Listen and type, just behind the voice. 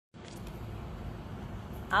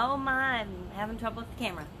Oh my, I'm having trouble with the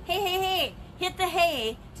camera. Hey, hey, hey, hit the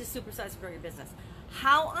hay to supersize and grow your business.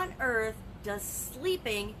 How on earth does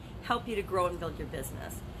sleeping help you to grow and build your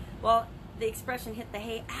business? Well, the expression hit the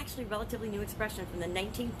hay, actually a relatively new expression from the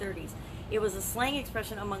 1930s. It was a slang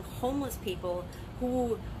expression among homeless people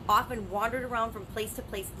who often wandered around from place to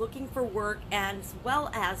place looking for work as well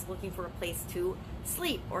as looking for a place to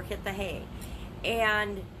sleep or hit the hay.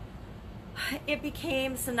 And it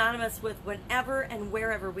became synonymous with whenever and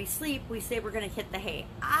wherever we sleep, we say we're going to hit the hay.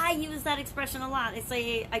 I use that expression a lot.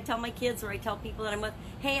 I tell my kids or I tell people that I'm with,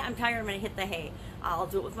 hey, I'm tired, I'm going to hit the hay. I'll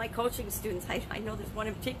do it with my coaching students. I know there's one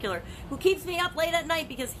in particular who keeps me up late at night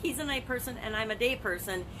because he's a night person and I'm a day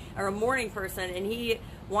person or a morning person, and he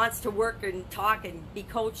wants to work and talk and be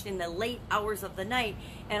coached in the late hours of the night.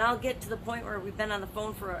 And I'll get to the point where we've been on the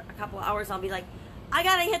phone for a couple of hours, I'll be like, I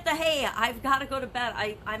gotta hit the hay. I've got to go to bed.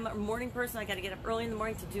 I'm a morning person. I got to get up early in the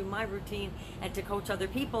morning to do my routine and to coach other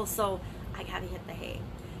people. So I got to hit the hay.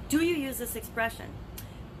 Do you use this expression?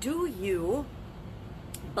 Do you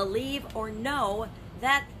believe or know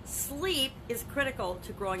that sleep is critical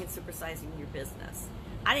to growing and supersizing your business?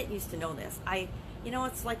 I didn't used to know this.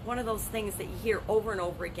 It's like one of those things that you hear over and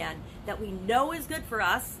over again that we know is good for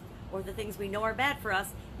us, or the things we know are bad for us,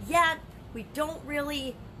 yet we don't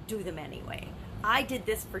really do them anyway. I did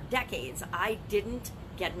this for decades. I didn't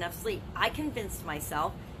get enough sleep. I convinced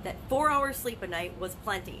myself that 4 hours sleep a night was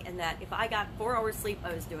plenty, and that if I got 4 hours sleep,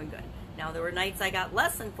 I was doing good. Now, there were nights I got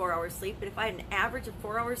less than 4 hours sleep, but if I had an average of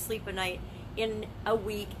 4 hours sleep a night in a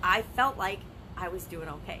week, I felt like I was doing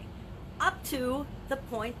okay. Up to the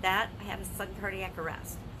point that I had a sudden cardiac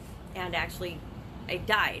arrest, and actually I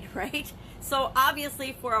died, right? So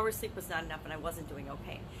obviously 4 hours sleep was not enough and I wasn't doing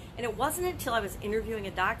okay. And it wasn't until I was interviewing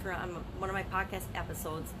a doctor on one of my podcast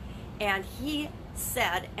episodes, and he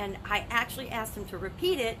said, and I actually asked him to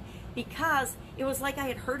repeat it because it was like I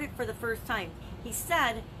had heard it for the first time. He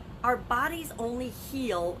said, our bodies only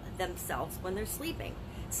heal themselves when they're sleeping.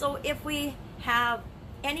 So if we have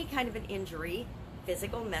any kind of an injury,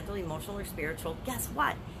 physical, mental, emotional, or spiritual, guess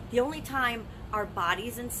what? The only time our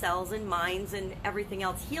bodies and cells and minds and everything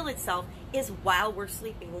else heal itself is while we're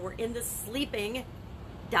sleeping, when we're in the sleeping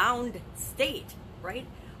downed state, right?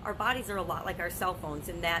 Our bodies are a lot like our cell phones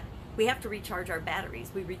in that we have to recharge our batteries.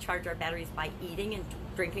 We recharge our batteries by eating and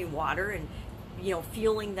drinking water and,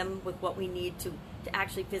 fueling them with what we need to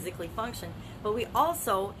actually physically function. But we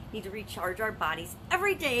also need to recharge our bodies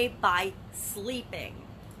every day by sleeping.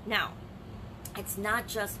 Now, it's not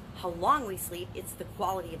just how long we sleep, it's the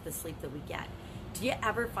quality of the sleep that we get. Do you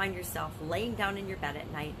ever find yourself laying down in your bed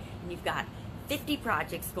at night and you've got 50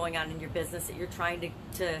 projects going on in your business that you're trying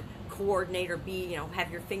to coordinate or have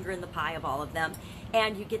your finger in the pie of all of them,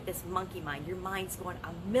 and you get this monkey mind. Your mind's going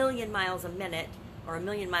a million miles a minute or a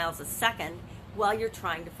million miles a second while you're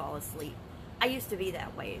trying to fall asleep. I used to be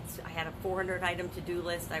that way. I had a 400 item to-do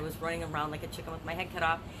list. I was running around like a chicken with my head cut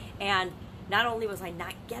off, and not only was I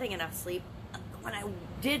not getting enough sleep, when I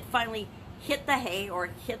did finally hit the hay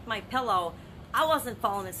or hit my pillow, I wasn't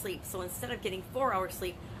falling asleep. So instead of getting 4 hours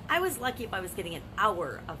sleep, I was lucky if I was getting an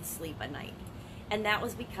hour of sleep a night. And that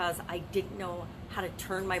was because I didn't know how to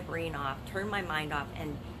turn my brain off, turn my mind off,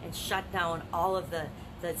 and shut down all of the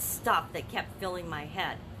stuff that kept filling my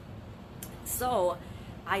head. So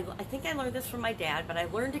I think I learned this from my dad, but I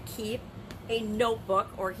learned to keep a notebook,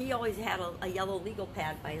 or he always had a yellow legal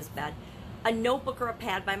pad by his bed, a notebook or a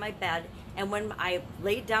pad by my bed. And when I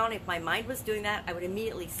laid down, if my mind was doing that, I would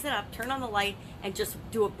immediately sit up, turn on the light, and just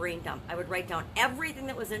do a brain dump. I would write down everything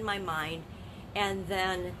that was in my mind, and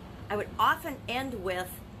then I would often end with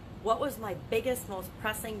what was my biggest, most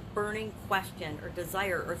pressing, burning question or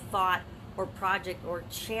desire or thought or project or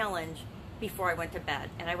challenge before I went to bed.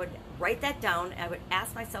 And I would write that down, and I would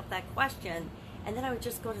ask myself that question, and then I would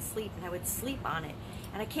just go to sleep, and I would sleep on it.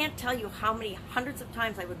 And I can't tell you how many hundreds of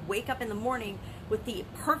times I would wake up in the morning with the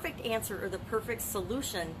perfect answer or the perfect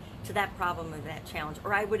solution to that problem or that challenge.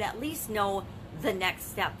 Or I would at least know the next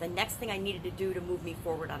step, the next thing I needed to do to move me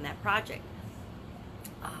forward on that project.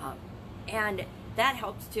 And that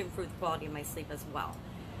helps to improve the quality of my sleep as well.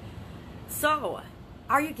 So,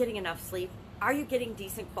 are you getting enough sleep? Are you getting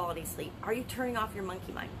decent quality sleep? Are you turning off your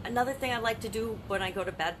monkey mind? Another thing I like to do when I go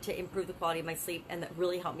to bed to improve the quality of my sleep, and that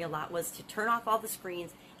really helped me a lot, was to turn off all the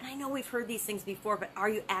screens. And I know we've heard these things before, but are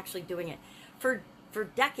you actually doing it? For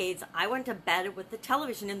decades, I went to bed with the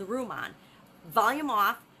television in the room on. Volume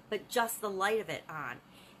off, but just the light of it on.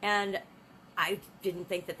 And I didn't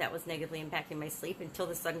think that was negatively impacting my sleep until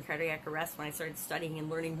the sudden cardiac arrest, when I started studying and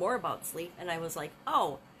learning more about sleep. And I was like,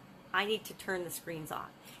 oh, I need to turn the screens off.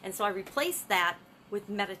 And so I replaced that with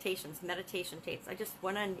meditations, meditation tapes. I just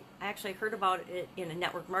went on, I actually heard about it in a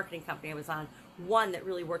network marketing company I was on, one that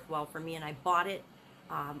really worked well for me, and I bought it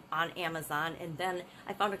on Amazon, and then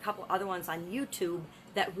I found a couple other ones on YouTube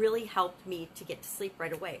that really helped me to get to sleep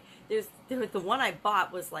right away. The one I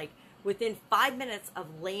bought was like within 5 minutes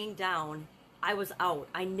of laying down, I was out.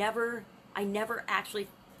 I never actually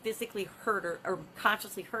physically heard or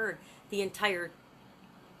consciously heard the entire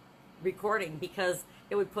recording because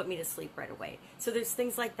it would put me to sleep right away. So there's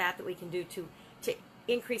things like that that we can do to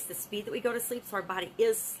increase the speed that we go to sleep, so our body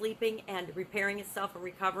is sleeping and repairing itself and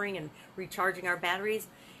recovering and recharging our batteries.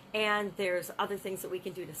 And there's other things that we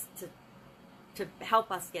can do to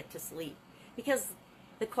help us get to sleep, because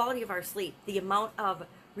the quality of our sleep, the amount of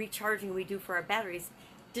recharging we do for our batteries,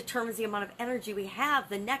 determines the amount of energy we have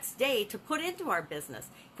the next day to put into our business.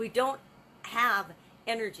 If we don't have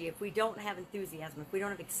energy, if we don't have enthusiasm, if we don't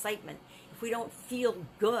have excitement, if we don't feel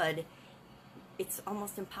good, it's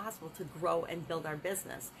almost impossible to grow and build our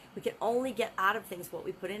business. We can only get out of things what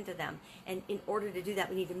we put into them. And in order to do that,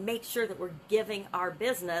 we need to make sure that we're giving our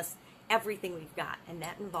business everything we've got. And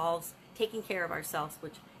that involves taking care of ourselves,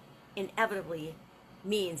 which inevitably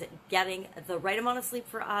means getting the right amount of sleep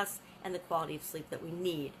for us and the quality of sleep that we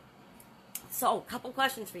need. So, a couple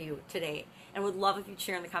questions for you today, and would love if you'd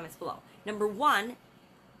share in the comments below. Number one,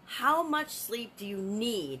 how much sleep do you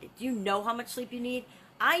need? Do you know how much sleep you need?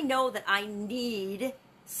 I know that I need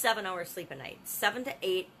 7 hours sleep a night, 7 to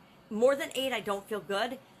 8. More than 8, I don't feel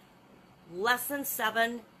good. Less than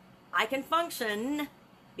 7, I can function,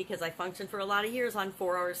 because I functioned for a lot of years on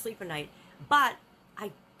 4 hours sleep a night. But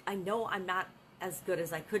I know I'm not as good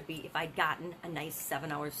as I could be if I'd gotten a nice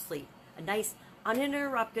 7 hours sleep, a nice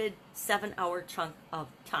uninterrupted 7-hour chunk of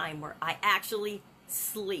time where I actually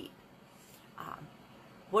sleep.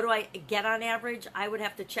 What do I get on average? I would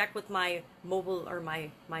have to check with my mobile or my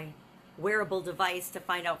wearable device to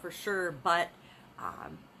find out for sure, but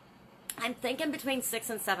I'm thinking between 6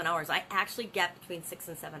 and 7 hours. I actually get between 6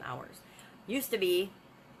 and 7 hours. Used to be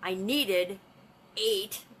I needed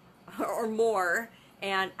 8 or more,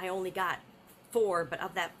 and I only got 4, but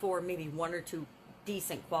of that 4, maybe 1 or 2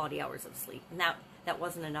 decent quality hours of sleep. And that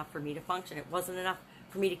wasn't enough for me to function. It wasn't enough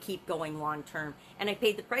for me to keep going long term. And I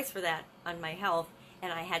paid the price for that on my health,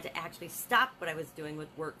 and I had to actually stop what I was doing with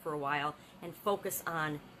work for a while and focus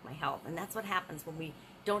on my health. And that's what happens when we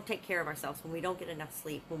don't take care of ourselves, when we don't get enough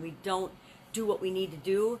sleep, when we don't do what we need to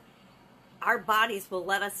do. Our bodies will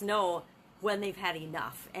let us know when they've had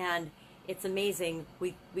enough. And it's amazing.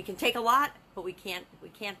 We can take a lot, but we can't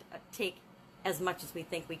take as much as we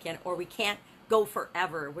think we can, or we can't go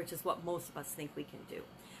forever, which is what most of us think we can do.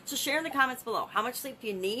 So share in the comments below, how much sleep do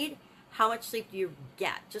you need? How much sleep do you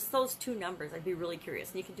get? Just those 2 numbers. I'd be really curious.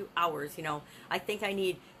 And you can do hours. You know, I think I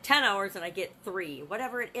need 10 hours and I get 3.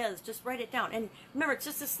 Whatever it is, just write it down. And remember, it's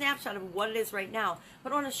just a snapshot of what it is right now.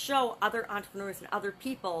 But I want to show other entrepreneurs and other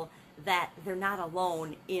people that they're not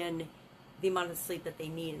alone in the amount of sleep that they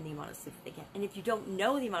need and the amount of sleep that they get. And if you don't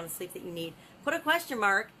know the amount of sleep that you need, put a question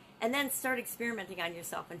mark and then start experimenting on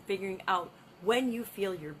yourself and figuring out when you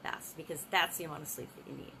feel your best, because that's the amount of sleep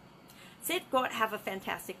that you need. That's it. Go out and have a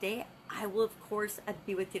fantastic day. I will, of course,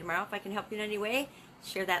 be with you tomorrow. If I can help you in any way,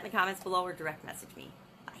 share that in the comments below or direct message me.